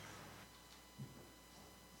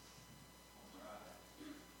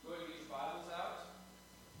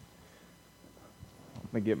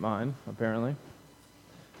going to get mine, apparently.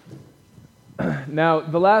 Now,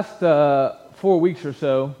 the last 4 weeks or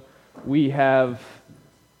so, we have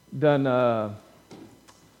done a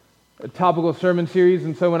topical sermon series,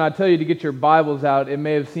 and so when I tell you to get your Bibles out, it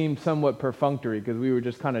may have seemed somewhat perfunctory because we were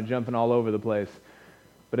just kind of jumping all over the place.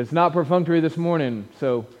 But it's not perfunctory this morning,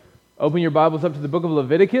 so open your Bibles up to the Book of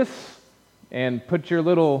Leviticus and put your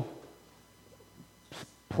little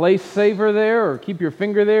place saver there, or keep your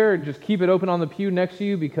finger there, or just keep it open on the pew next to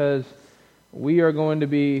you, because we are going to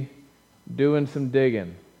be doing some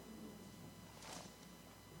digging.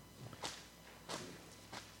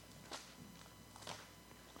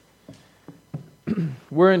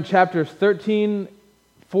 We're in chapters 13,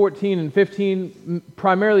 14, and 15,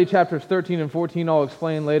 primarily chapters 13 and 14, I'll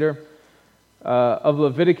explain later, of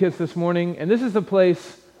Leviticus this morning. And this is the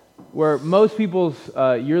place where most people's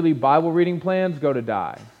yearly Bible reading plans go to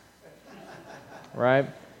die, right?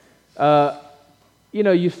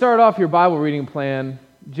 You start off your Bible reading plan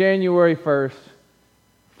January 1st,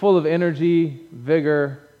 full of energy,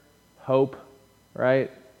 vigor, hope,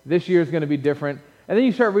 right? This year is going to be different. And then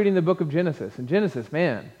you start reading the book of Genesis. And Genesis,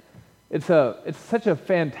 man, it's such a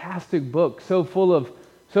fantastic book, so full of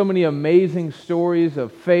so many amazing stories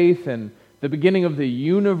of faith and the beginning of the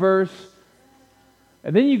universe.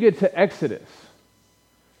 And then you get to Exodus.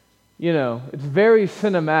 It's very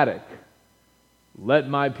cinematic. Let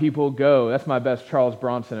my people go. That's my best Charles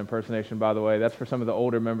Bronson impersonation, by the way. That's for some of the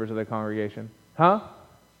older members of the congregation. Huh?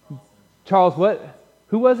 Charles what?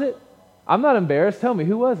 Who was it? I'm not embarrassed. Tell me,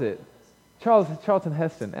 who was it? Charlton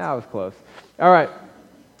Heston. I was close. All right.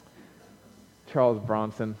 Charles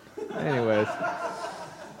Bronson. Anyways.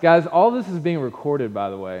 Guys, all this is being recorded, by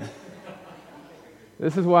the way.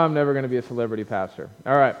 This is why I'm never going to be a celebrity pastor.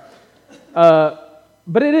 All right.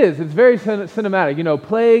 But it's very cinematic.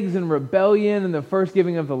 Plagues and rebellion and the first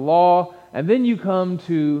giving of the law. And then you come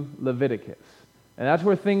to Leviticus. And that's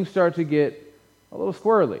where things start to get a little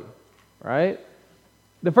squirrely, right?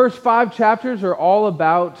 The first 5 chapters are all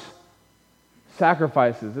about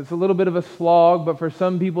sacrifices. It's a little bit of a slog, but for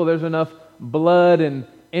some people there's enough blood and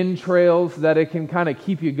entrails that it can kind of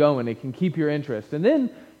keep you going. It can keep your interest. And then,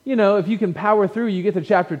 if you can power through, you get to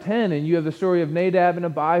chapter 10 and you have the story of Nadab and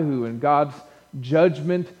Abihu and God's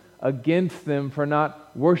judgment against them for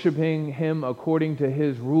not worshiping Him according to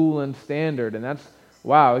His rule and standard. And that's,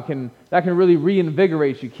 wow, that can really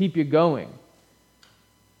reinvigorate you, keep you going.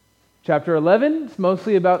 Chapter 11 is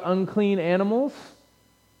mostly about unclean animals,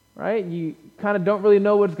 right? You kind of don't really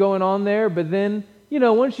know what's going on there, but then,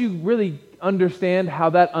 once you really understand how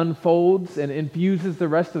that unfolds and infuses the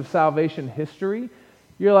rest of salvation history,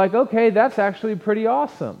 you're like, okay, that's actually pretty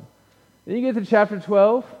awesome. Then you get to chapter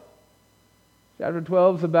 12. Chapter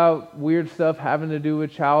 12 is about weird stuff having to do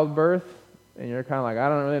with childbirth, and you're kind of like, I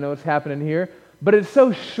don't really know what's happening here, but it's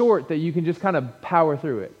so short that you can just kind of power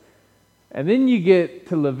through it. And then you get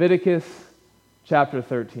to Leviticus chapter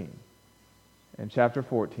 13, and chapter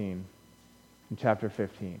 14, and chapter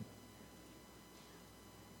 15.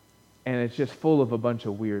 And it's just full of a bunch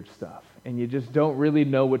of weird stuff, and you just don't really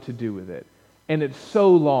know what to do with it. And it's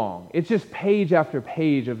so long. It's just page after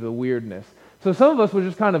page of the weirdness. So some of us will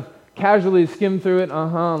just kind of casually skim through it.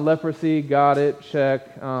 Leprosy, got it,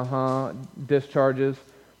 check, discharges.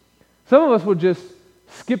 Some of us will just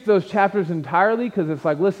skip those chapters entirely because it's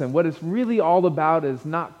like, listen, what it's really all about is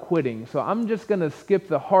not quitting. So I'm just going to skip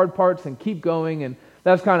the hard parts and keep going, and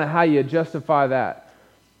that's kind of how you justify that.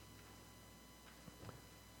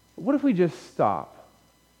 What if we just stop?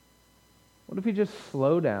 What if we just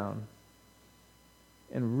slow down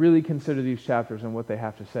and really consider these chapters and what they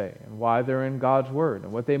have to say and why they're in God's Word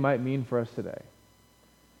and what they might mean for us today?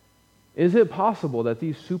 Is it possible that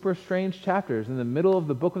these super strange chapters in the middle of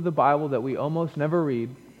the book of the Bible that we almost never read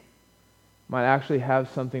might actually have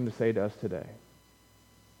something to say to us today?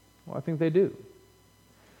 Well, I think they do.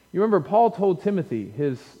 You remember Paul told Timothy,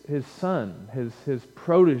 his son, his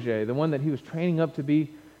protege, the one that he was training up to be,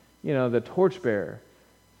 the torchbearer.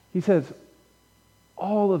 He says,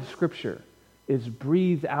 all of Scripture is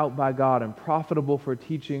breathed out by God and profitable for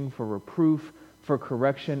teaching, for reproof, for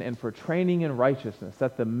correction, and for training in righteousness,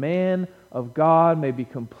 that the man of God may be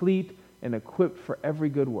complete and equipped for every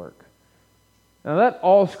good work. Now that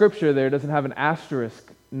all Scripture there doesn't have an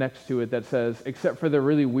asterisk next to it that says, except for the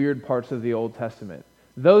really weird parts of the Old Testament.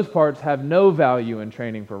 Those parts have no value in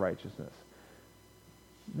training for righteousness.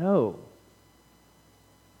 No.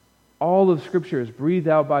 All of Scripture is breathed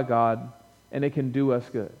out by God, and it can do us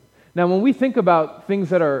good. Now, when we think about things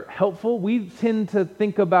that are helpful, we tend to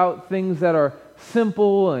think about things that are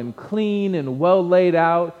simple and clean and well laid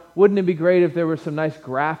out. Wouldn't it be great if there were some nice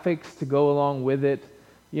graphics to go along with it?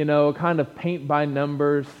 a kind of paint by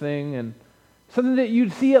numbers thing, and something that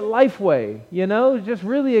you'd see at Lifeway, just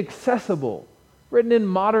really accessible, written in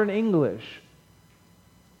modern English.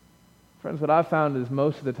 Friends, what I've found is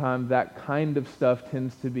most of the time that kind of stuff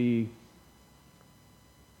tends to be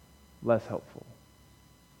less helpful,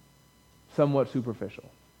 somewhat superficial.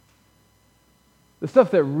 The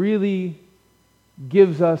stuff that really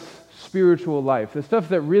gives us spiritual life, the stuff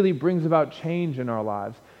that really brings about change in our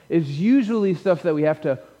lives, is usually stuff that we have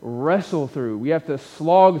to wrestle through, we have to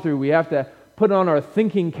slog through, we have to put on our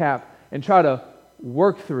thinking cap and try to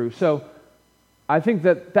work through. So I think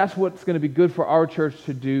that that's what's going to be good for our church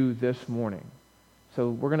to do this morning. So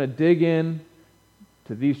we're going to dig in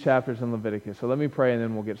to these chapters in Leviticus. So let me pray and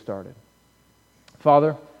then we'll get started.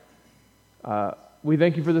 Father, we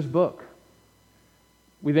thank you for this book.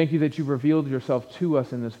 We thank you that you've revealed yourself to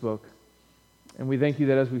us in this book. And we thank you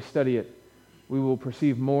that as we study it, we will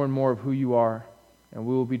perceive more and more of who you are, and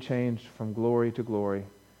we will be changed from glory to glory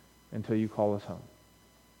until you call us home.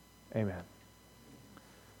 Amen.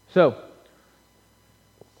 So,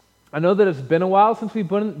 I know that it's been a while since we've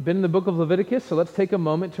been in the book of Leviticus, so let's take a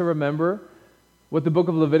moment to remember what the book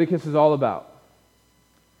of Leviticus is all about.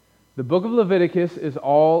 The book of Leviticus is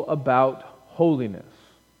all about holiness.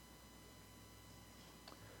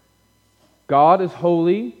 God is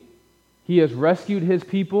holy. He has rescued his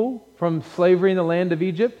people from slavery in the land of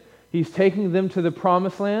Egypt. He's taking them to the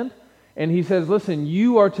promised land. And he says, listen,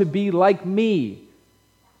 you are to be like me.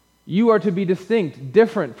 You are to be distinct,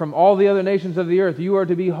 different from all the other nations of the earth. You are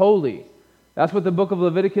to be holy. That's what the book of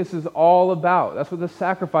Leviticus is all about. That's what the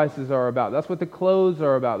sacrifices are about. That's what the clothes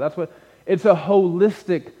are about. It's a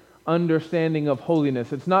holistic understanding of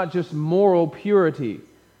holiness. It's not just moral purity.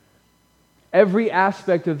 Every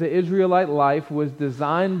aspect of the Israelite life was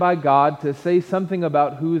designed by God to say something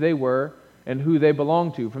about who they were and who they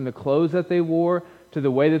belonged to, from the clothes that they wore to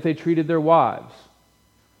the way that they treated their wives,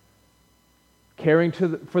 caring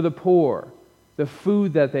for the poor, the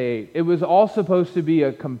food that they ate. It was all supposed to be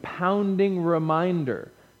a compounding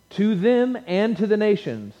reminder to them and to the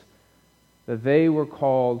nations that they were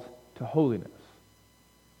called to holiness.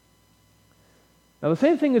 Now, the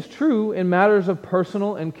same thing is true in matters of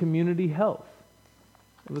personal and community health.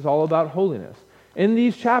 It was all about holiness. In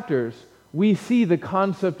these chapters, we see the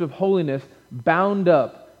concept of holiness bound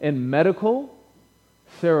up in medical,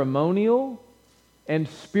 ceremonial, and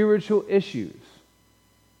spiritual issues.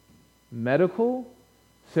 Medical,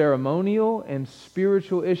 ceremonial, and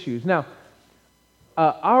spiritual issues. Now,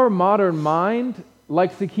 our modern mind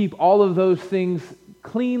likes to keep all of those things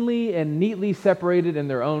cleanly and neatly separated in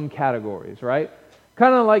their own categories, right?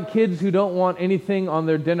 Kind of like kids who don't want anything on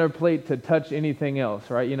their dinner plate to touch anything else,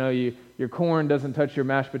 right? Your corn doesn't touch your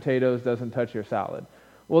mashed potatoes, doesn't touch your salad.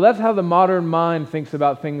 Well, that's how the modern mind thinks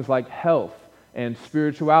about things like health and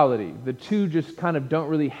spirituality. The two just kind of don't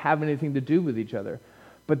really have anything to do with each other.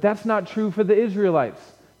 But that's not true for the Israelites.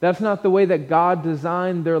 That's not the way that God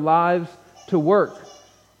designed their lives to work.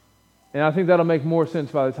 And I think that'll make more sense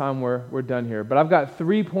by the time we're done here. But I've got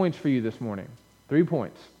 3 points for you this morning. 3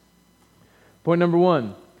 points. Point number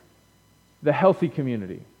 1, the healthy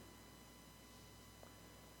community.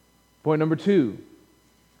 Point number 2,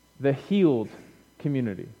 the healed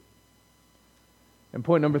community. And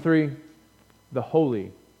point number 3, the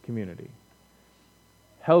holy community.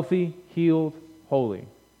 Healthy, healed, holy.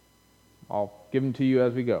 I'll give them to you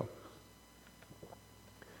as we go.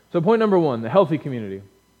 So point number 1, the healthy community.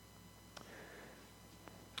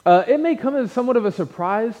 It may come as somewhat of a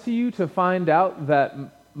surprise to you to find out that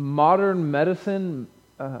modern medicine,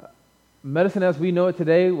 medicine as we know it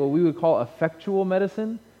today, what we would call effectual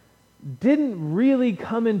medicine, didn't really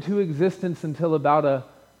come into existence until about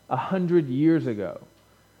 100 years ago.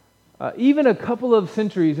 Even a couple of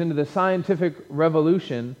centuries into the scientific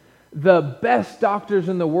revolution, the best doctors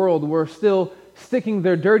in the world were still sticking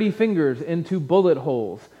their dirty fingers into bullet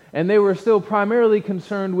holes, and they were still primarily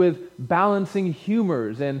concerned with balancing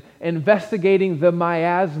humors and investigating the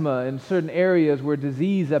miasma in certain areas where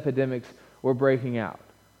disease epidemics were breaking out.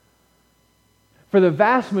 For the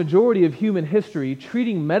vast majority of human history,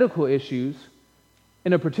 treating medical issues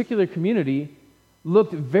in a particular community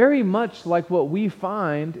looked very much like what we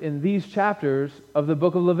find in these chapters of the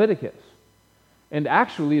book of Leviticus. And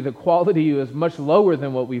actually, the quality is much lower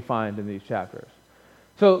than what we find in these chapters.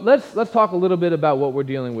 So let's talk a little bit about what we're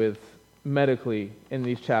dealing with medically in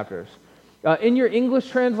these chapters. In your English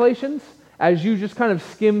translations, as you just kind of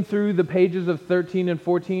skim through the pages of 13 and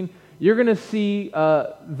 14, you're going to see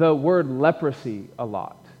the word leprosy a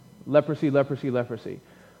lot. Leprosy, leprosy, leprosy.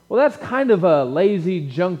 Well, that's kind of a lazy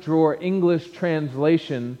junk drawer English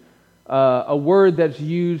translation a word that's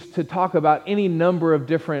used to talk about any number of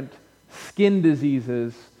different skin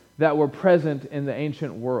diseases that were present in the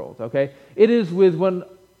ancient world, okay? It is with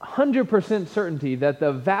 100% certainty that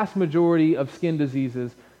the vast majority of skin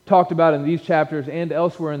diseases talked about in these chapters and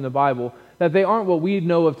elsewhere in the Bible, that they aren't what we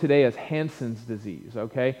know of today as Hansen's disease,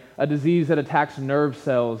 okay? A disease that attacks nerve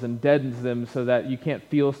cells and deadens them so that you can't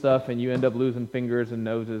feel stuff and you end up losing fingers and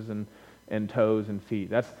noses and toes and feet.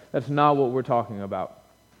 That's not what we're talking about.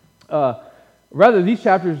 Rather, these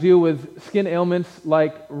chapters deal with skin ailments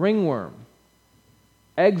like ringworm,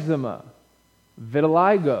 eczema,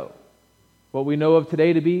 vitiligo, what we know of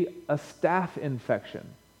today to be a staph infection.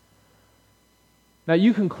 Now,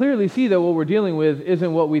 you can clearly see that what we're dealing with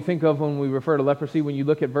isn't what we think of when we refer to leprosy when you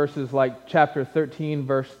look at verses like chapter 13,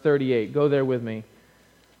 verse 38. Go there with me.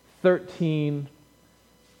 13,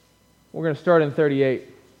 we're going to start in 38.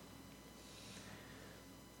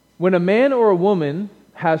 When a man or a woman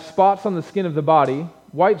has spots on the skin of the body,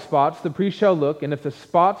 white spots, the priest shall look, and if the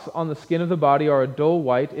spots on the skin of the body are a dull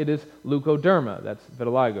white, it is leukoderma, that's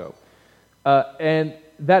vitiligo. And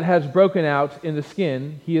that has broken out in the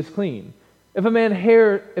skin, he is clean. If a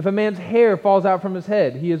man's hair falls out from his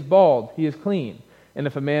head, he is bald, he is clean. And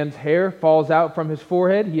if a man's hair falls out from his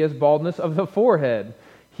forehead, he has baldness of the forehead,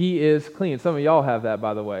 he is clean. Some of y'all have that,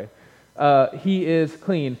 by the way. He is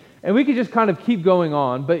clean. And we could just kind of keep going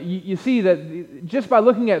on, but you see that just by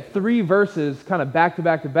looking at 3 verses kind of back to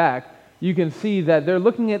back to back, you can see that they're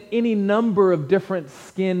looking at any number of different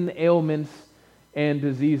skin ailments and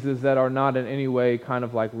diseases that are not in any way kind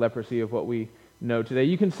of like leprosy of what we know today.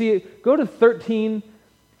 You can see it. Go to 13,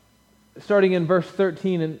 starting in verse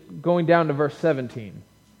 13 and going down to verse 17.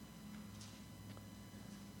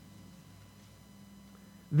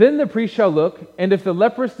 Then the priest shall look, and if the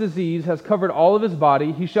leprous disease has covered all of his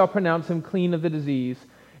body, he shall pronounce him clean of the disease.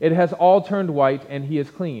 It has all turned white, and he is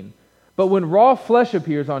clean. But when raw flesh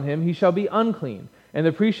appears on him, he shall be unclean. And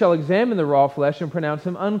the priest shall examine the raw flesh and pronounce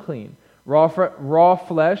him unclean. Raw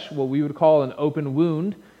flesh, what we would call an open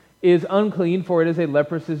wound, is unclean, for it is a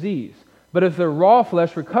leprous disease. But if the raw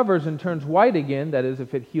flesh recovers and turns white again, that is,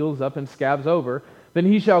 if it heals up and scabs over, then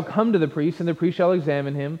he shall come to the priest, and the priest shall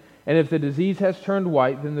examine him. And if the disease has turned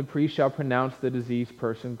white, then the priest shall pronounce the diseased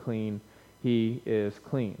person clean. He is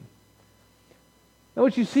clean. Now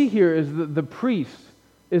what you see here is the priest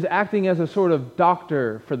is acting as a sort of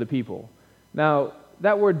doctor for the people. Now,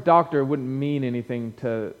 that word doctor wouldn't mean anything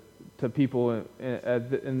to people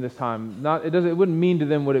in this time. It wouldn't mean to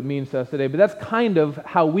them what it means to us today, but that's kind of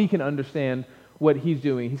how we can understand what he's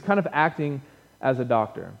doing. He's kind of acting as a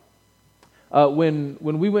doctor. When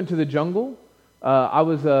we went to the jungle, I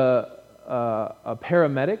was a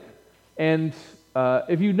paramedic, and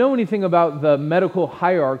if you know anything about the medical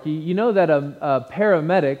hierarchy, you know that a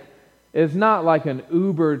paramedic is not like an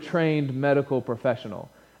uber-trained medical professional.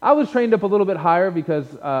 I was trained up a little bit higher because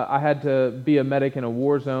I had to be a medic in a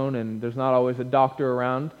war zone, and there's not always a doctor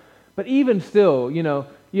around. But even still,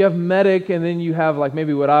 you have medic, and then you have like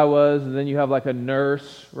maybe what I was, and then you have like a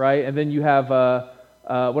nurse, right? And then you have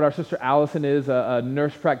what our sister Allison is, a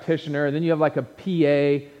nurse practitioner, and then you have like a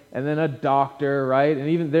PA, and then a doctor, right? And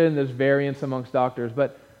even then there's variance amongst doctors.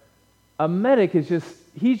 But a medic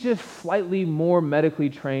he's just slightly more medically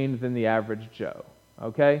trained than the average Joe,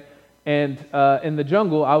 okay? And in the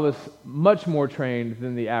jungle, I was much more trained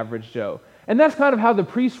than the average Joe. And that's kind of how the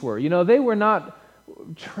priests were. They were not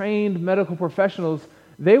trained medical professionals.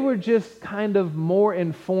 They were just kind of more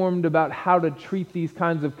informed about how to treat these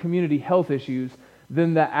kinds of community health issues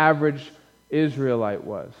than the average Israelite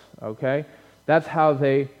was, okay? That's how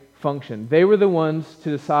they functioned. They were the ones to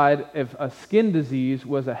decide if a skin disease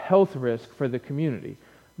was a health risk for the community.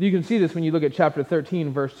 You can see this when you look at chapter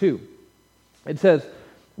 13, verse 2. It says,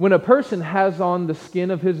 when a person has on the skin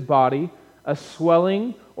of his body a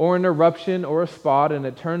swelling or an eruption or a spot, and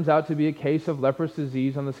it turns out to be a case of leprous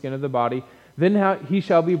disease on the skin of the body, then he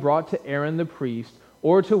shall be brought to Aaron the priest,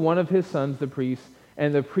 or to one of his sons the priest,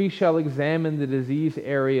 and the priest shall examine the diseased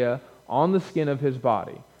area on the skin of his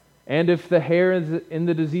body. And if the hair in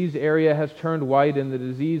the diseased area has turned white and the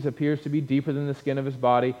disease appears to be deeper than the skin of his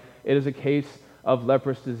body, it is a case of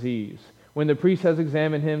leprous disease. When the priest has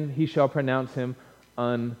examined him, he shall pronounce him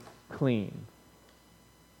unclean.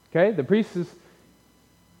 Okay, the priest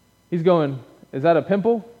he's going, is that a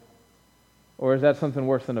pimple? Or is that something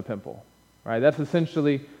worse than a pimple? Right? That's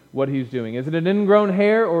essentially what he's doing. Is it an ingrown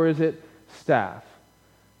hair or is it staph?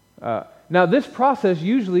 Now, this process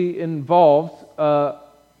usually involves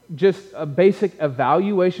just a basic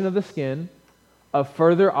evaluation of the skin, a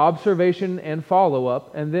further observation and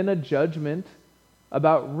follow-up, and then a judgment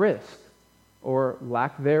about risk or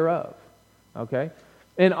lack thereof. Okay?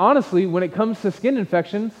 And honestly, when it comes to skin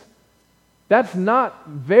infections, that's not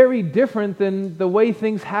very different than the way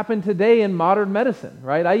things happen today in modern medicine,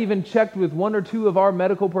 right? I even checked with one or two of our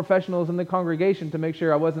medical professionals in the congregation to make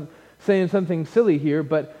sure I wasn't saying something silly here,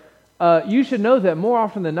 but you should know that more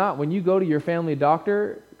often than not, when you go to your family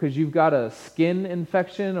doctor because you've got a skin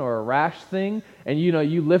infection or a rash thing, and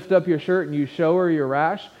you lift up your shirt and you show her your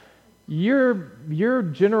rash, your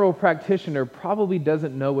general practitioner probably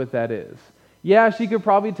doesn't know what that is. Yeah, she could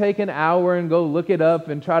probably take an hour and go look it up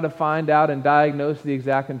and try to find out and diagnose the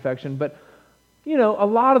exact infection, but a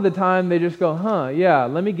lot of the time they just go, yeah,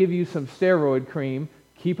 let me give you some steroid cream,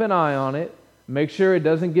 keep an eye on it, make sure it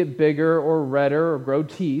doesn't get bigger or redder or grow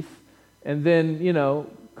teeth, and then,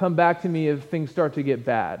 come back to me if things start to get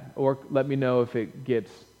bad, or let me know if it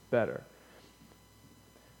gets better.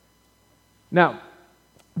 Now,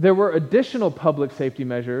 there were additional public safety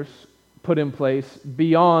measures put in place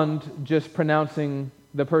beyond just pronouncing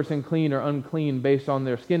the person clean or unclean based on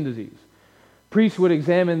their skin disease. Priests would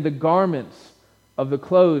examine the garments of the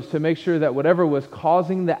clothes to make sure that whatever was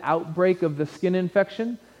causing the outbreak of the skin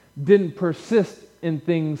infection didn't persist in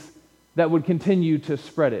things that would continue to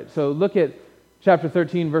spread it. So look at chapter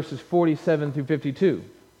 13, verses 47 through 52.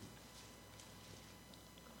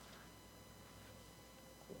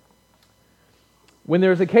 When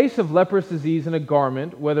there is a case of leprous disease in a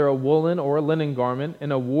garment, whether a woolen or a linen garment,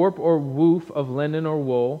 in a warp or woof of linen or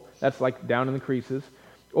wool, that's like down in the creases,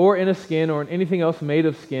 or in a skin or in anything else made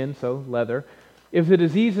of skin, so leather, if the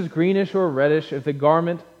disease is greenish or reddish, if the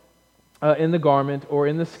garment, in the garment or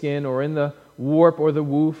in the skin or in the warp or the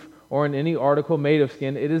woof or in any article made of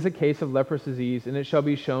skin, it is a case of leprous disease, and it shall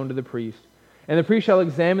be shown to the priest. And the priest shall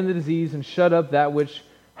examine the disease and shut up that which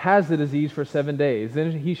has the disease for 7 days.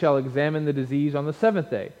 Then he shall examine the disease on the seventh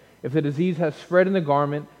day. If the disease has spread in the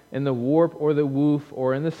garment, in the warp or the woof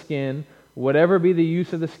or in the skin, whatever be the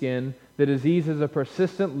use of the skin, the disease is a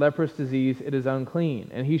persistent leprous disease, it is unclean.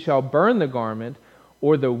 And he shall burn the garment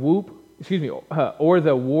or the warp or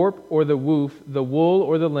the woof, the wool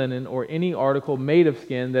or the linen, or any article made of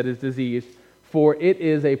skin that is diseased, for it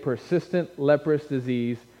is a persistent leprous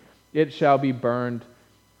disease, it shall be burned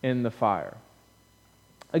in the fire.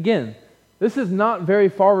 Again, this is not very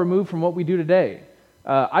far removed from what we do today.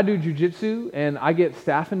 I do jiu-jitsu, and I get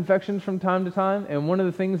staph infections from time to time, and one of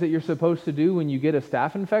the things that you're supposed to do when you get a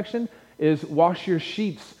staph infection is wash your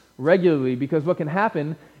sheets regularly, because what can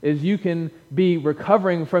happen is you can be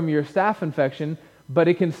recovering from your staph infection, but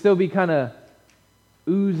it can still be kind of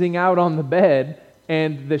oozing out on the bed,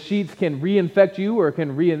 and the sheets can reinfect you, or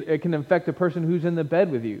it can infect the person who's in the bed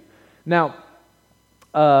with you. Now,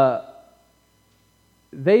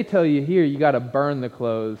 they tell you here you got to burn the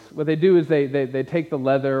clothes. What they do is they take the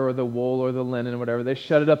leather or the wool or the linen or whatever, they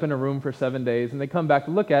shut it up in a room for 7 days, and they come back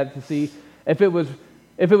to look at it to see if it was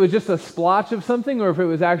just a splotch of something or if it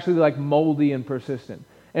was actually like moldy and persistent.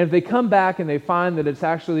 And if they come back and they find that it's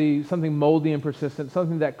actually something moldy and persistent,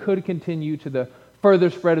 something that could continue to the further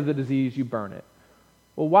spread of the disease, you burn it.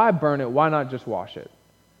 Well, why burn it? Why not just wash it?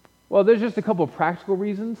 Well, there's just a couple of practical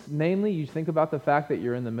reasons. Namely, you think about the fact that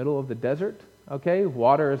you're in the middle of the desert. Okay,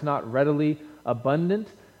 water is not readily abundant,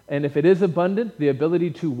 and if it is abundant, the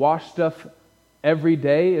ability to wash stuff every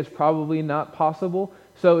day is probably not possible,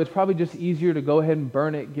 so it's probably just easier to go ahead and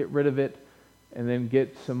burn it, get rid of it, and then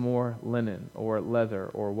get some more linen or leather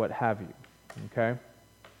or what have you. Okay?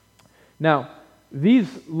 Now, these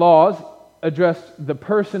laws addressed the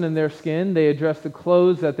person and their skin, they addressed the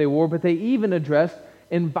clothes that they wore, but they even addressed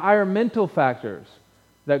environmental factors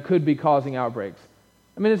that could be causing outbreaks.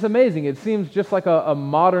 I mean, it's amazing. It seems just like a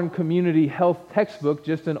modern community health textbook,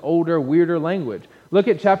 just in older, weirder language. Look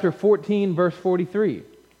at chapter 14, verse 43.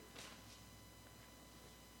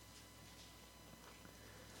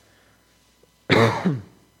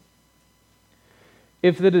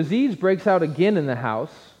 If the disease breaks out again in the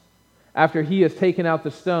house, after he has taken out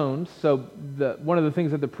the stones, so one of the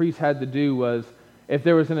things that the priest had to do was, if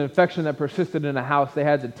there was an infection that persisted in a house, they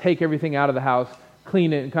had to take everything out of the house,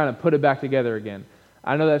 clean it, and kind of put it back together again.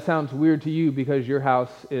 I know that sounds weird to you because your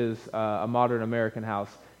house is a modern American house.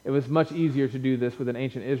 It was much easier to do this with an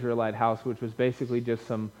ancient Israelite house, which was basically just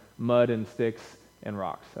some mud and sticks and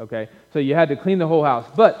rocks, okay? So you had to clean the whole house.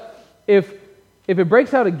 But if it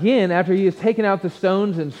breaks out again after he has taken out the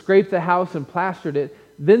stones and scraped the house and plastered it,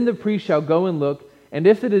 then the priest shall go and look, and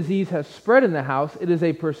if the disease has spread in the house, it is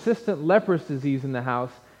a persistent leprous disease in the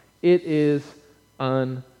house, it is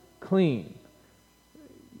unclean.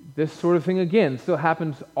 This sort of thing, again, still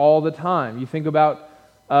happens all the time. You think about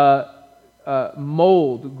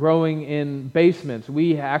mold growing in basements.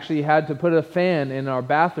 We actually had to put a fan in our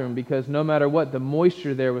bathroom because no matter what, the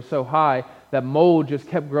moisture there was so high that mold just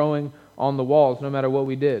kept growing on the walls no matter what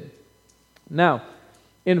we did. Now,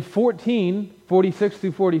 in 14:46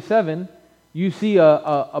 through 47, you see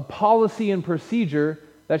a policy and procedure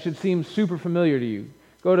that should seem super familiar to you.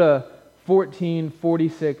 Go to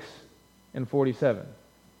 14:46 and 47.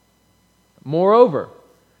 Moreover,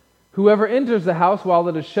 whoever enters the house while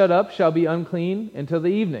it is shut up shall be unclean until the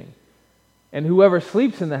evening. And whoever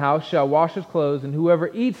sleeps in the house shall wash his clothes, and whoever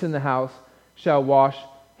eats in the house shall wash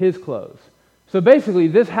his clothes. So basically,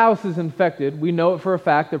 this house is infected. We know it for a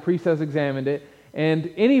fact. The priest has examined it. And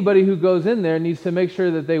anybody who goes in there needs to make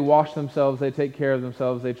sure that they wash themselves, they take care of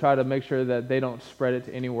themselves, they try to make sure that they don't spread it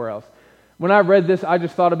to anywhere else. When I read this, I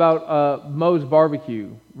just thought about Moe's Barbecue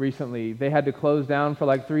recently. They had to close down for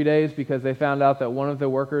like 3 days because they found out that one of the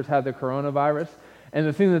workers had the coronavirus. And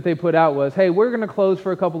the thing that they put out was, hey, we're going to close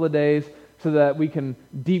for a couple of days so that we can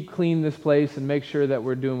deep clean this place and make sure that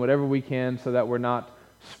we're doing whatever we can so that we're not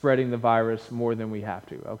spreading the virus more than we have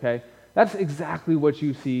to, okay? That's exactly what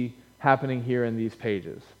you see happening here in these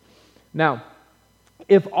pages. Now,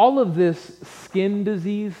 if all of this skin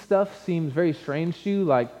disease stuff seems very strange to you,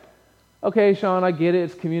 like, okay, Sean, I get it,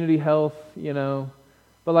 it's community health,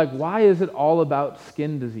 but like, why is it all about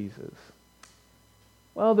skin diseases?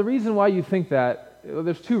 Well, the reason why you think that,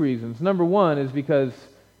 there's two reasons. Number one is because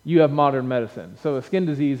you have modern medicine. So a skin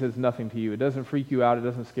disease is nothing to you. It doesn't freak you out, it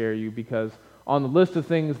doesn't scare you, because on the list of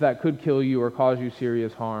things that could kill you or cause you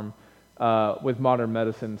serious harm with modern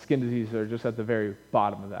medicine, skin diseases are just at the very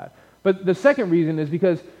bottom of that. But the second reason is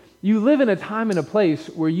because you live in a time and a place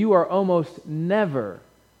where you are almost never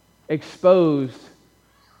exposed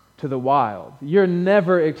to the wild. You're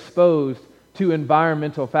never exposed to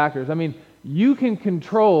environmental factors. I mean, you can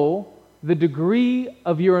control the degree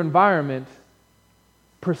of your environment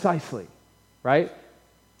precisely, right?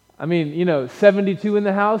 I mean, 72 in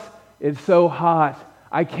the house, it's so hot,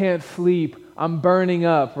 I can't sleep, I'm burning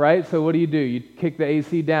up, right? So what do? You kick the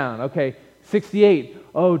AC down. Okay, 68,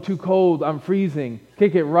 oh, too cold, I'm freezing.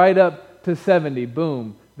 Kick it right up to 70,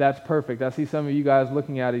 boom. That's perfect. I see some of you guys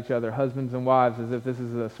looking at each other, husbands and wives, as if this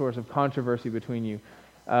is a source of controversy between you.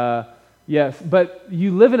 Yes, but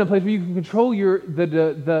you live in a place where you can control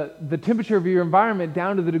the temperature of your environment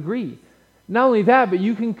down to the degree. Not only that, but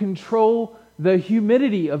you can control the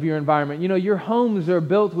humidity of your environment. Your homes are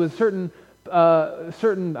built with certain,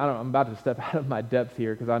 I'm about to step out of my depth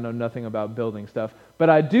here because I know nothing about building stuff, but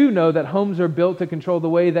I do know that homes are built to control the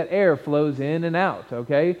way that air flows in and out,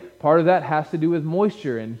 okay? Part of that has to do with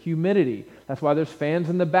moisture and humidity. That's why there's fans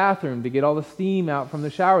in the bathroom to get all the steam out from the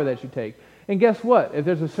shower that you take. And guess what? If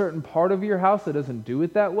there's a certain part of your house that doesn't do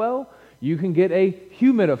it that well, you can get a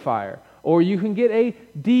humidifier, or you can get a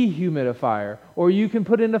dehumidifier, or you can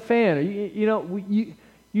put in a fan.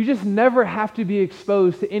 You just never have to be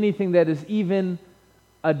exposed to anything that is even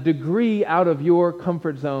a degree out of your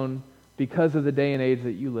comfort zone because of the day and age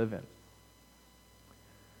that you live in.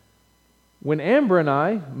 When Amber and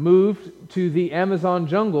I moved to the Amazon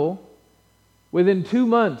jungle, within 2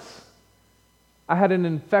 months, I had an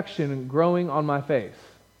infection growing on my face.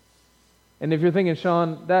 And if you're thinking,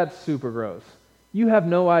 Sean, that's super gross, you have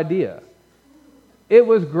no idea. It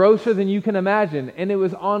was grosser than you can imagine, and it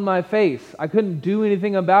was on my face. I couldn't do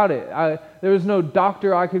anything about it. There was no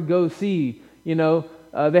doctor I could go see.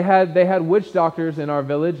 They had witch doctors in our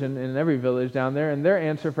village and in every village down there, and their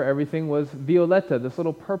answer for everything was Violetta, this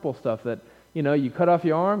little purple stuff that, you cut off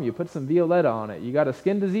your arm, you put some Violetta on it. You got a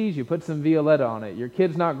skin disease, you put some Violetta on it. Your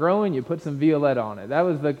kid's not growing, you put some Violetta on it. That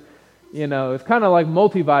was it's kind of like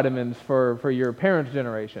multivitamins for your parents'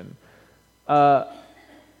 generation. And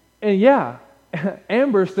yeah,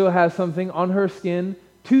 Amber still has something on her skin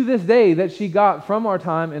to this day that she got from our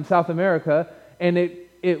time in South America, and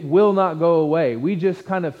it will not go away. We just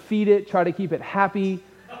kind of feed it, try to keep it happy,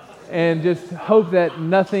 and just hope that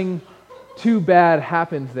nothing too bad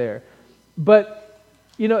happens there. But,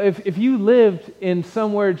 if you lived in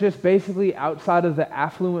somewhere just basically outside of the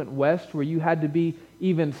affluent West where you had to be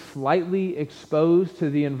even slightly exposed to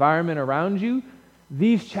the environment around you,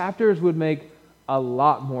 these chapters would make a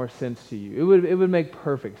lot more sense to you. It would make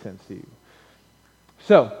perfect sense to you.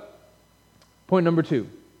 So, point number 2,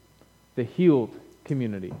 the healed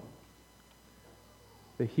community.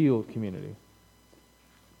 The healed community.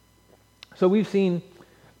 So we've seen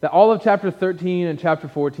that all of chapter 13 and chapter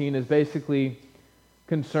 14 is basically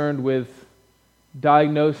concerned with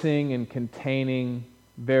diagnosing and containing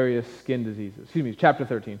various skin diseases. Chapter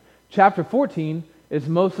 13. Chapter 14 is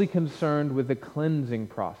mostly concerned with the cleansing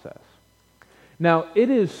process. Now, it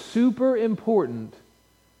is super important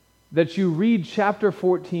that you read chapter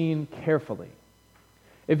 14 carefully.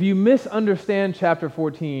 If you misunderstand chapter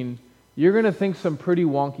 14, you're going to think some pretty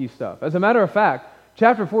wonky stuff. As a matter of fact,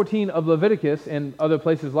 chapter 14 of Leviticus and other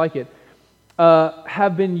places like it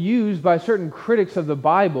have been used by certain critics of the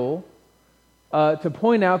Bible to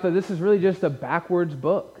point out that this is really just a backwards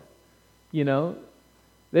book. You know,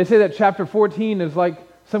 they say that chapter 14 is like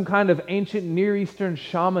some kind of ancient Near Eastern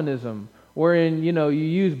shamanism, wherein, you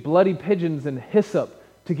use bloody pigeons and hyssop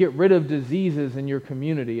to get rid of diseases in your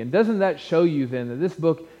community. And doesn't that show you then that this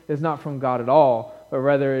book is not from God at all, but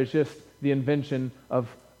rather is just the invention of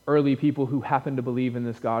early people who happen to believe in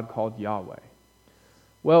this God called Yahweh?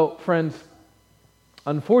 Well, friends,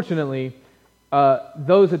 unfortunately,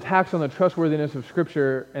 those attacks on the trustworthiness of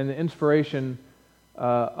Scripture and the inspiration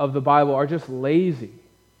of the Bible are just lazy.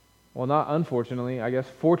 Well, not unfortunately, I guess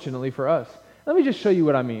fortunately for us. Let me just show you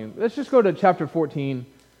what I mean. Let's just go to chapter 14,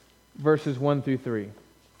 verses 1 through 3.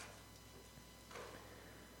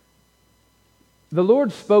 The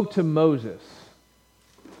Lord spoke to Moses,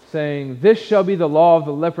 saying, "This shall be the law of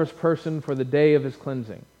the leprous person for the day of his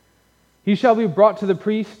cleansing. He shall be brought to the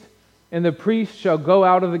priest, and the priest shall go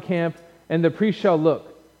out of the camp, and the priest shall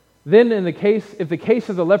look. Then if the case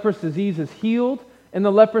of the leprous disease is healed in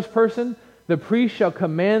the leprous person, the priest shall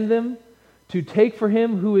command them to take for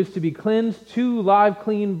him who is to be cleansed 2 live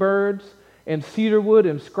clean birds, and cedar wood,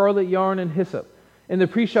 and scarlet yarn, and hyssop. And the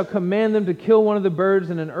priest shall command them to kill one of the birds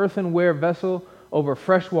in an earthenware vessel over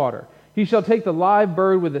fresh water. He shall take the live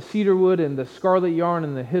bird with the cedar wood and the scarlet yarn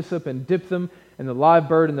and the hyssop, and dip them and the live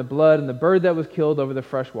bird in the blood and the bird that was killed over the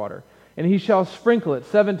fresh water. And he shall sprinkle it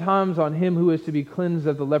 7 times on him who is to be cleansed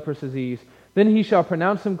of the leprous disease. Then he shall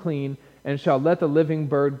pronounce him clean, and shall let the living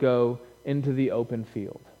bird go into the open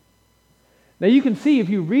field." Now you can see, if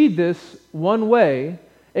you read this one way,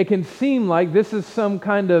 it can seem like this is some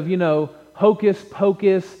kind of, hocus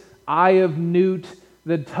pocus, eye of newt,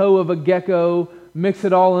 the toe of a gecko, mix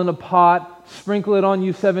it all in a pot, sprinkle it on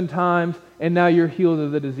you 7 times, and now you're healed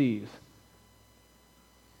of the disease.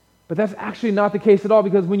 But that's actually not the case at all,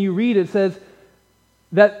 because when you read it says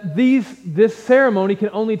that this ceremony can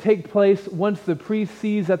only take place once the priest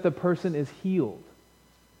sees that the person is healed.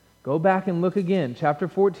 Go back and look again, chapter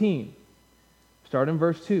 14, start in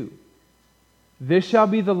verse 2. "This shall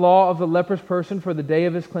be the law of the leprous person for the day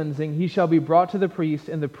of his cleansing. He shall be brought to the priest,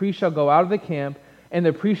 and the priest shall go out of the camp, and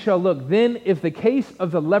the priest shall look. Then if the case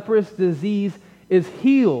of the leprous disease is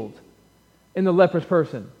healed in the leprous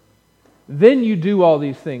person, then you do all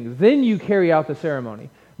these things. Then you carry out the ceremony."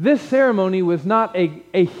 This ceremony was not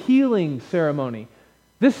a healing ceremony.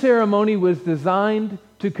 This ceremony was designed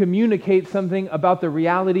to communicate something about the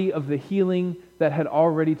reality of the healing that had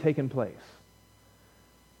already taken place.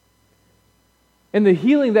 And the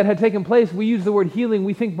healing that had taken place, we use the word healing,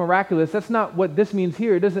 we think miraculous. That's not what this means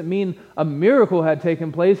here. It doesn't mean a miracle had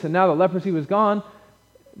taken place and now the leprosy was gone.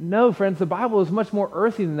 No, friends, the Bible is much more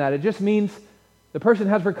earthy than that. It just means the person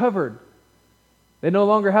has recovered. They no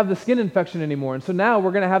longer have the skin infection anymore. And so now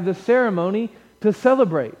we're going to have this ceremony to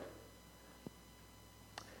celebrate.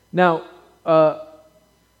 Now,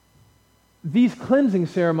 these cleansing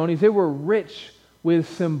ceremonies, they were rich with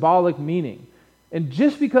symbolic meaning. And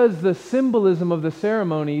just because the symbolism of the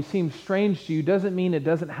ceremony seems strange to you doesn't mean it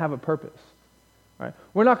doesn't have a purpose. Right?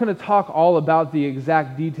 We're not going to talk all about the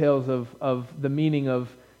exact details of the meaning of,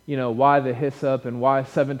 why the hyssop and why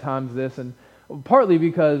 7 times this, and partly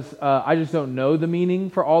because I just don't know the meaning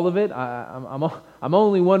for all of it. I'm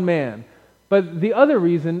only one man. But the other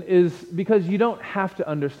reason is because you don't have to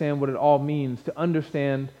understand what it all means to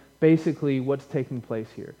understand basically what's taking place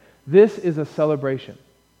here. This is a celebration.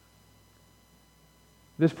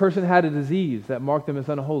 This person had a disease that marked them as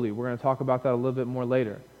unholy. We're going to talk about that a little bit more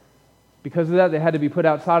later. Because of that, they had to be put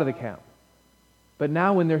outside of the camp. But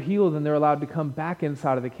now when they're healed and they're allowed to come back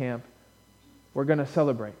inside of the camp, we're going to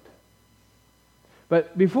celebrate.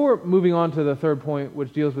 But before moving on to the third point,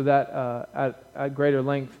 which deals with that at greater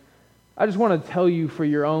length, I just want to tell you for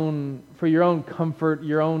your own comfort,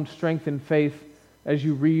 your own strength and faith as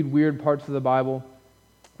you read weird parts of the Bible,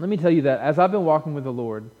 let me tell you that as I've been walking with the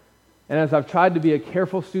Lord, and as I've tried to be a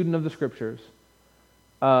careful student of the Scriptures,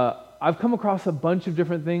 I've come across a bunch of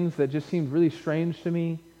different things that just seemed really strange to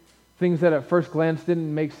me, things that at first glance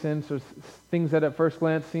didn't make sense, or things that at first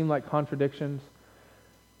glance seemed like contradictions.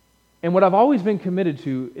 And what I've always been committed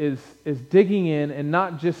to is digging in and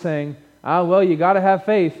not just saying, you got to have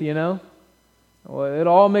faith, Well, it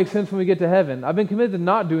all makes sense when we get to heaven. I've been committed to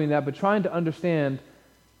not doing that, but trying to understand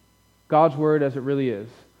God's Word as it really is.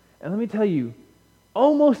 and let me tell you,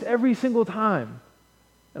 almost every single time,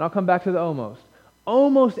 and I'll come back to the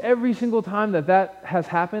Almost every single time that has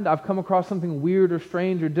happened, I've come across something weird or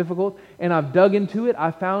strange or difficult, and I've dug into it,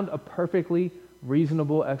 I found a perfectly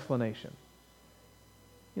reasonable explanation.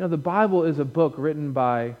 The Bible is a book written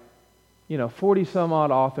by, 40 some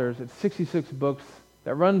odd authors. It's 66 books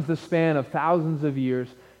that runs the span of thousands of years.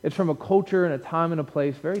 It's from a culture and a time and a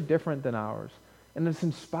place very different than ours. And it's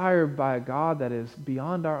inspired by a God that is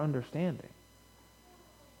beyond our understanding.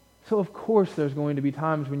 So of course there's going to be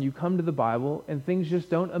times when you come to the Bible and things just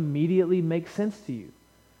don't immediately make sense to you.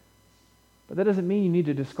 But that doesn't mean you need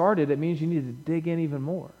to discard it. It means you need to dig in even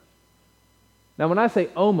more. Now when I say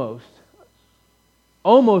almost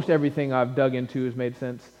everything I've dug into has made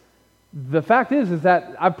sense. The fact is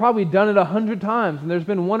that I've probably done it 100 times, and there's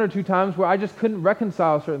been 1 or 2 times where I just couldn't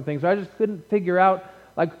reconcile certain things. Or I just couldn't figure out,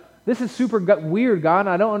 this is super weird, God, and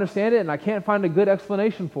I don't understand it, and I can't find a good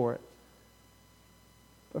explanation for it.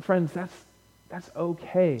 But friends, that's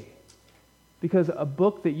okay. Because a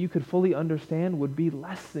book that you could fully understand would be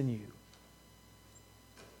less than you.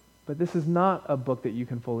 But this is not a book that you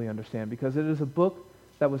can fully understand, because it is a book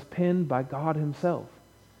that was penned by God himself.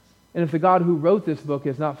 And if the God who wrote this book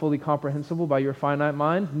is not fully comprehensible by your finite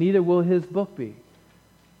mind, neither will his book be.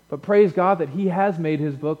 But praise God that he has made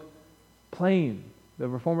his book plain. The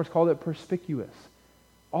Reformers called it perspicuous.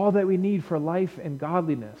 All that we need for life and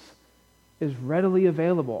godliness is readily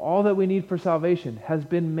available. All that we need for salvation has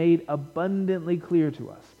been made abundantly clear to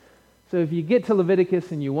us. So if you get to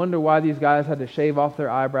Leviticus and you wonder why these guys had to shave off their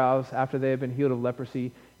eyebrows after they had been healed of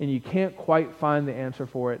leprosy, and you can't quite find the answer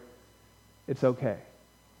for it, it's okay.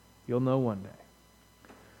 You'll know one day.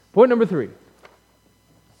 Point number 3,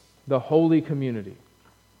 the holy community.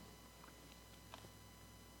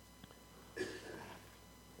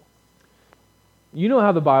 You know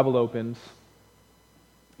how the Bible opens.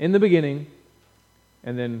 In the beginning,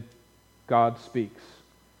 and then God speaks.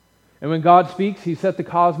 And when God speaks, he set the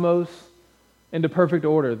cosmos into perfect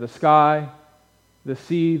order. The sky, the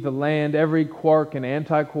sea, the land, every quark and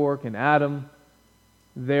anti-quark and atom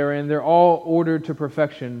therein, they're all ordered to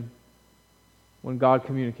perfection when God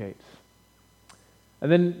communicates.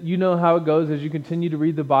 And then you know how it goes as you continue to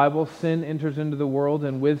read the Bible. Sin enters into the world,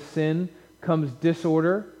 and with sin comes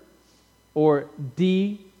disorder or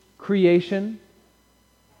decreation.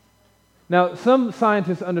 Now, some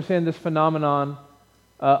scientists understand this phenomenon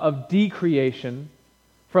of decreation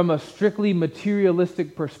from a strictly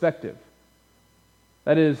materialistic perspective.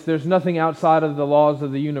 That is, there's nothing outside of the laws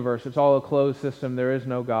of the universe. It's all a closed system. There is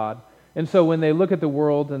no God. And so when they look at the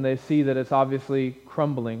world and they see that it's obviously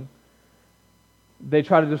crumbling, they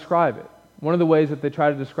try to describe it. One of the ways that they try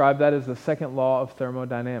to describe that is the second law of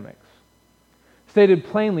thermodynamics. Stated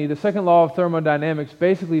plainly, the second law of thermodynamics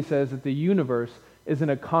basically says that the universe is in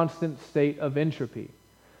a constant state of entropy.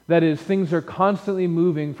 That is, things are constantly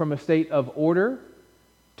moving from a state of order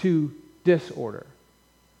to disorder.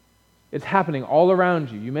 It's happening all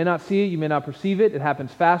around you. You may not see it, you may not perceive it. It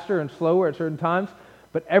happens faster and slower at certain times,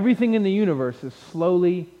 but everything in the universe is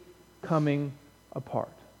slowly coming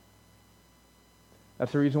apart.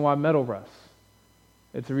 That's the reason why metal rusts.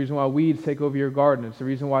 It's the reason why weeds take over your garden. It's the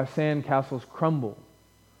reason why sand castles crumble.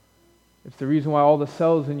 It's the reason why all the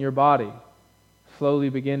cells in your body slowly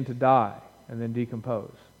begin to die and then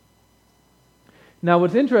decompose. Now,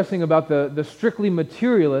 what's interesting about the strictly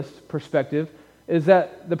materialist perspective is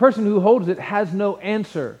that the person who holds it has no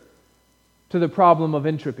answer to the problem of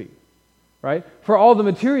entropy, right? For all the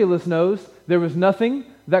materialist knows, there was nothing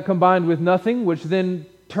that combined with nothing, which then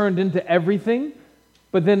turned into everything,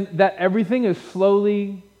 but then that everything is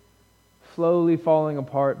slowly falling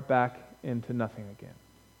apart back into nothing again.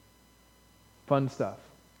 Fun stuff.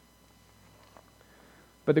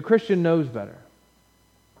 But the Christian knows better.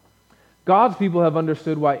 God's people have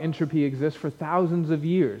understood why entropy exists for thousands of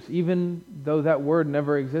years, even though that word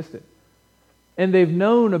never existed. And they've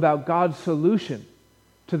known about God's solution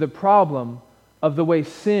to the problem of the way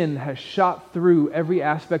sin has shot through every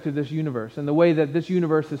aspect of this universe, and the way that this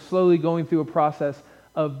universe is slowly going through a process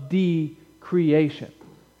of decreation.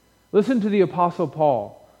 Listen to the Apostle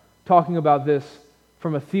Paul talking about this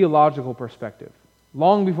from a theological perspective,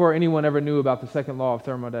 long before anyone ever knew about the second law of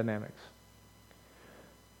thermodynamics.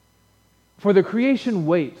 For the creation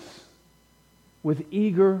waits with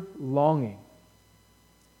eager longing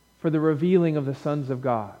for the revealing of the sons of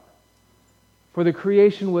God. For the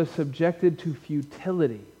creation was subjected to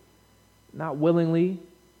futility, not willingly,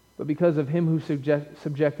 but because of him who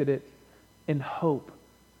subjected it, in hope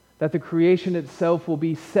that the creation itself will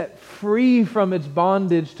be set free from its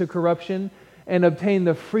bondage to corruption and obtain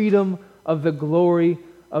the freedom of the glory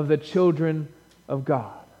of the children of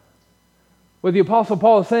God. What the Apostle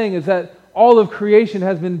Paul is saying is that all of creation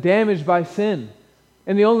has been damaged by sin.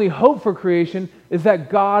 And the only hope for creation is that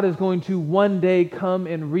God is going to one day come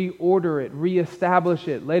and reorder it, reestablish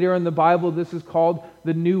it. Later in the Bible, this is called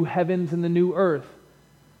the new heavens and the new earth.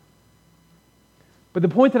 But the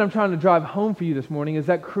point that I'm trying to drive home for you this morning is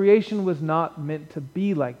that creation was not meant to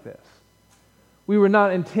be like this. We were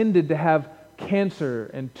not intended to have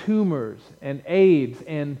cancer and tumors and AIDS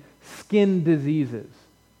and skin diseases.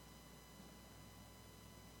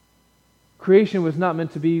 Creation was not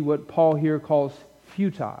meant to be what Paul here calls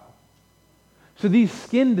futile. So these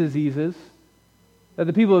skin diseases that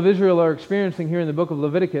the people of Israel are experiencing here in the book of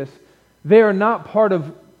Leviticus, they are not part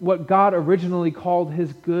of what God originally called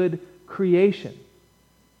his good creation.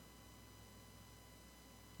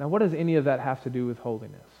 Now, what does any of that have to do with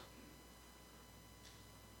holiness?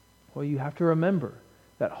 Well, you have to remember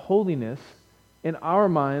that holiness, in our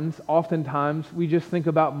minds, oftentimes we just think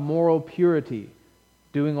about moral purity,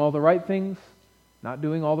 doing all the right things, not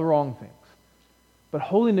doing all the wrong things. But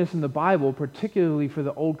holiness in the Bible, particularly for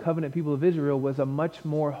the Old Covenant people of Israel, was a much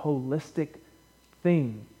more holistic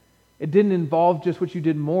thing. It didn't involve just what you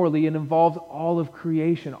did morally, it involved all of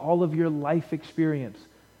creation, all of your life experience.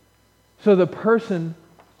 So the person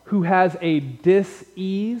who has a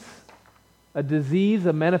dis-ease, a disease,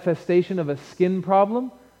 a manifestation of a skin problem,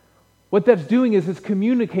 what that's doing is it's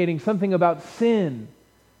communicating something about sin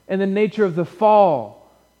and the nature of the fall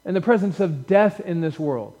and the presence of death in this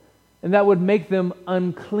world. And that would make them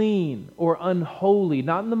unclean or unholy,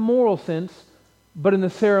 not in the moral sense, but in the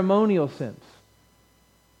ceremonial sense.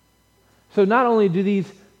 So not only do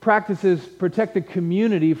these practices protect the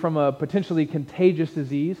community from a potentially contagious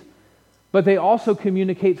disease, but they also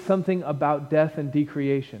communicate something about death and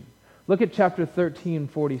decreation. Look at chapter 13,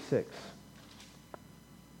 46.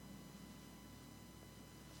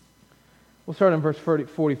 We'll start in verse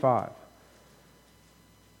 45.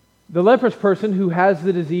 The leprous person who has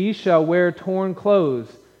the disease shall wear torn clothes,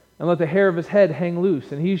 and let the hair of his head hang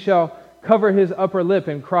loose, and he shall cover his upper lip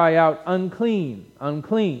and cry out, unclean,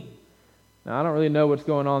 unclean. Now, I don't really know what's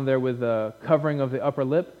going on there with the covering of the upper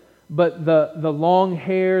lip, but the long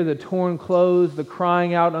hair, the torn clothes, the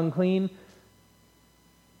crying out unclean,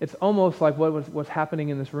 it's almost like what's happening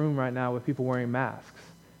in this room right now with people wearing masks.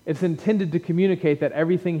 It's intended to communicate that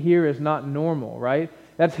everything here is not normal, right?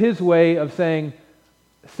 That's his way of saying,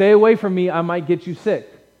 stay away from me, I might get you sick.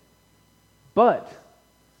 But,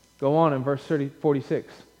 go on in verse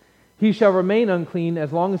 46. He shall remain unclean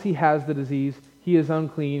as long as he has the disease. He is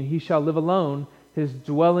unclean. He shall live alone. His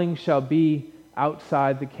dwelling shall be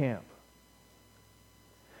outside the camp.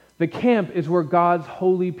 The camp is where God's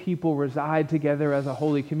holy people reside together as a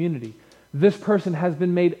holy community. This person has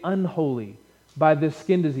been made unholy by this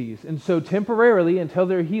skin disease. And so temporarily, until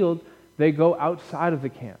they're healed, they go outside of the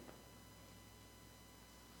camp.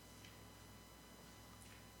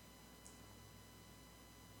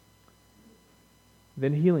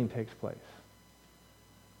 Then healing takes place.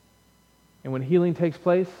 And when healing takes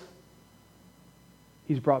place,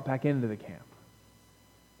 he's brought back into the camp.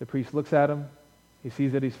 The priest looks at him. He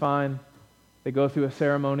sees that he's fine. They go through a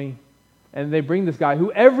ceremony. And they bring this guy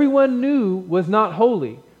who everyone knew was not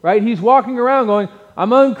holy. Right? He's walking around going,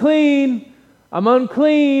 I'm unclean. I'm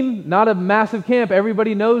unclean. Not a massive camp.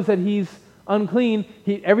 Everybody knows that he's unclean.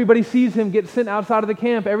 Everybody sees him get sent outside of the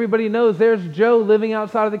camp. Everybody knows there's Joe living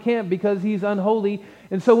outside of the camp because he's unholy.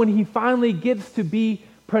 And so when he finally gets to be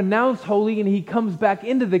pronounced holy and he comes back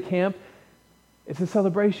into the camp, it's a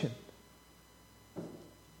celebration.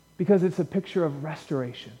 Because it's a picture of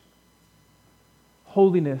restoration.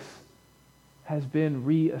 Holiness has been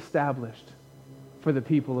reestablished for the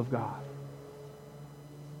people of God.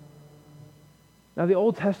 Now, the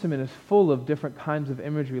Old Testament is full of different kinds of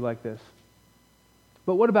imagery like this.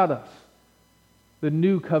 But what about us, the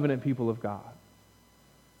new covenant people of God?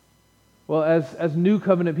 Well, as new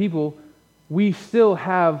covenant people, we still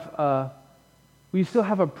have a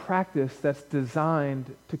practice that's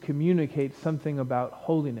designed to communicate something about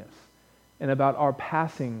holiness and about our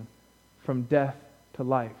passing from death to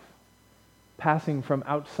life, passing from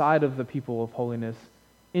outside of the people of holiness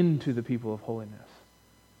into the people of holiness.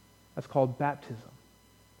 That's called baptism.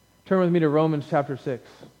 Turn with me to Romans chapter 6.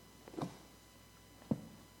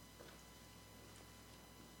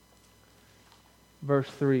 Verse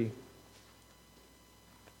 3.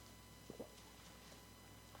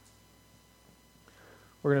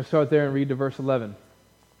 We're going to start there and read to verse 11.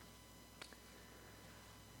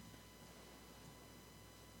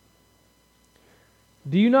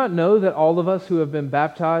 Do you not know that all of us who have been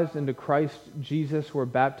baptized into Christ Jesus were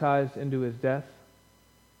baptized into his death?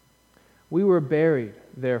 We were buried,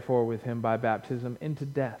 therefore, with him by baptism into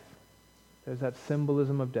death. There's that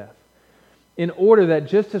symbolism of death. in order that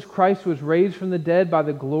just as Christ was raised from the dead by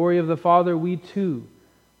the glory of the Father, we too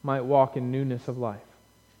might walk in newness of life.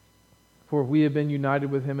 For if we have been united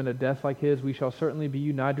with him in a death like his, we shall certainly be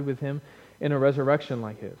united with him in a resurrection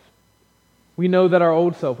like his. We know that our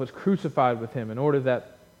old self was crucified with him in order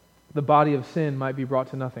that the body of sin might be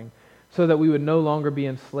brought to nothing, so that we would no longer be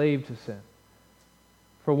enslaved to sin.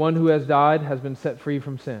 For one who has died has been set free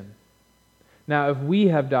from sin. Now, if we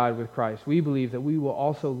have died with Christ, we believe that we will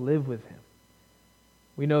also live with him.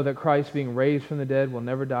 We know that Christ, being raised from the dead, will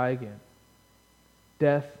never die again.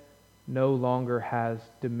 Death no longer has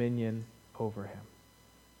dominion over him.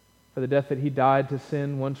 For the death that he died to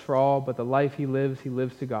sin once for all, but the life he lives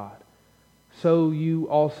to God. So you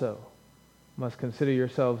also must consider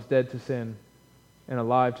yourselves dead to sin and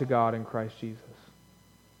alive to God in Christ Jesus.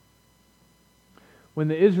 When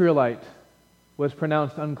the Israelite was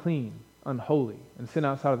pronounced unclean, unholy, and sent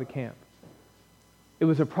outside of the camp, it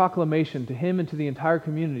was a proclamation to him and to the entire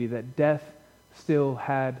community that death still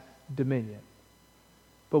had dominion.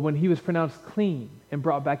 But when he was pronounced clean and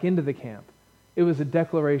brought back into the camp, it was a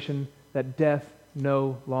declaration that death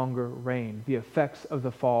no longer reigned. The effects of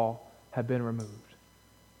the fall had been removed.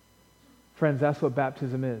 Friends, that's what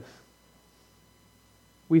baptism is.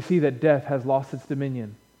 We see that death has lost its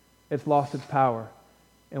dominion. It's lost its power.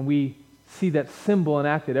 And we see that symbol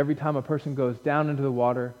enacted every time a person goes down into the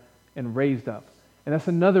water and raised up. And that's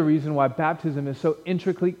another reason why baptism is so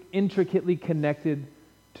intricately connected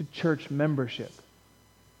to church membership.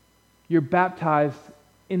 You're baptized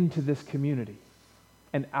into this community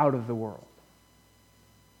and out of the world.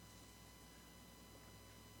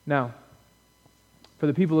 Now, for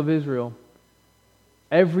the people of Israel,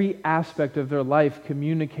 every aspect of their life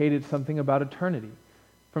communicated something about eternity.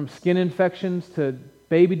 From skin infections to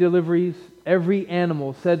baby deliveries, every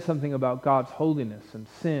animal said something about God's holiness and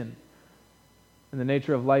sin and the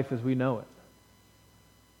nature of life as we know it.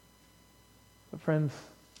 But friends,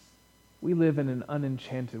 we live in an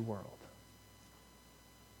unenchanted world.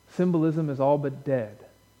 Symbolism is all but dead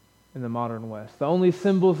in the modern West. The only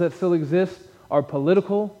symbols that still exist are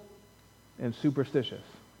political and superstitious.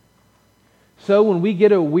 So when we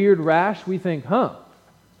get a weird rash, we think,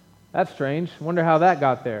 that's strange. Wonder how that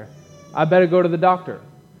got there. I better go to the doctor.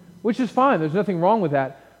 Which is fine. There's nothing wrong with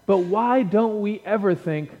that. But why don't we ever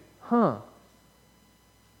think, it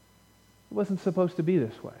wasn't supposed to be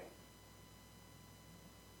this way?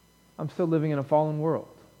 I'm still living in a fallen world.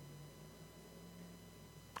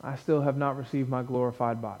 I still have not received my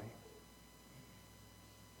glorified body.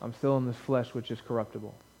 I'm still in this flesh which is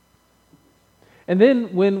corruptible. And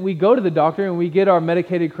then when we go to the doctor and we get our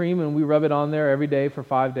medicated cream and we rub it on there every day for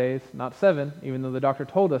 5 days, not 7, even though the doctor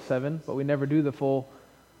told us 7, but we never do the full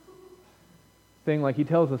thing like he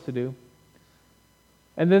tells us to do.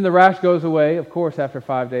 And then the rash goes away, of course, after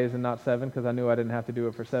 5 days and not 7, because I knew I didn't have to do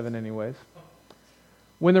it for 7 anyways.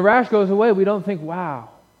 When the rash goes away, we don't think, wow,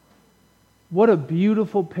 what a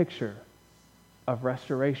beautiful picture of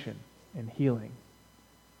restoration and healing.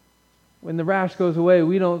 When the rash goes away,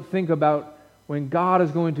 we don't think about when God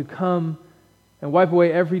is going to come and wipe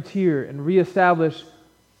away every tear and reestablish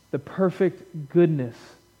the perfect goodness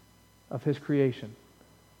of his creation.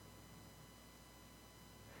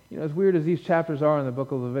 You know, as weird as these chapters are in the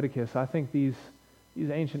book of Leviticus, I think these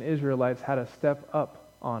ancient Israelites had a step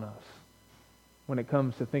up on us when it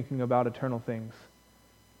comes to thinking about eternal things.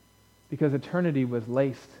 Because eternity was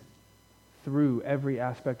laced through every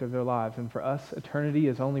aspect of their lives. And for us, eternity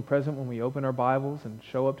is only present when we open our Bibles and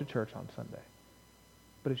show up to church on Sunday.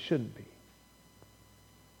 But it shouldn't be.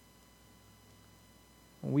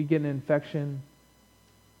 When we get an infection,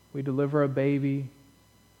 we deliver a baby,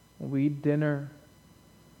 when we eat dinner,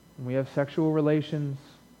 when we have sexual relations,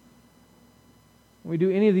 when we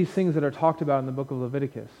do any of these things that are talked about in the book of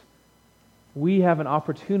Leviticus, we have an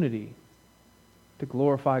opportunity to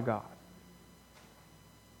glorify God.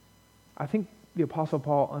 I think the Apostle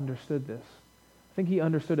Paul understood this. I think he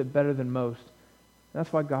understood it better than most.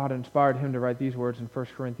 That's why God inspired him to write these words in 1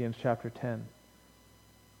 Corinthians chapter 10.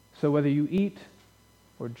 So whether you eat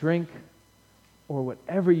or drink or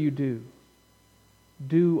whatever you do,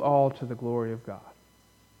 do all to the glory of God.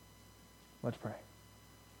 Let's pray.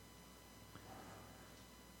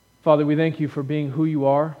 Father, we thank you for being who you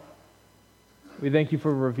are. We thank you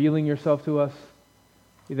for revealing yourself to us.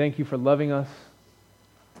 We thank you for loving us.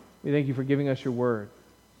 We thank you for giving us your word.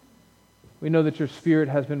 We know that your Spirit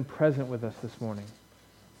has been present with us this morning.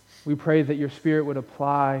 We pray that your Spirit would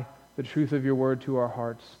apply the truth of your word to our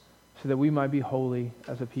hearts so that we might be holy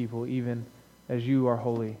as a people, even as you are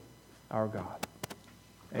holy, our God.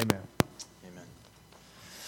 Amen.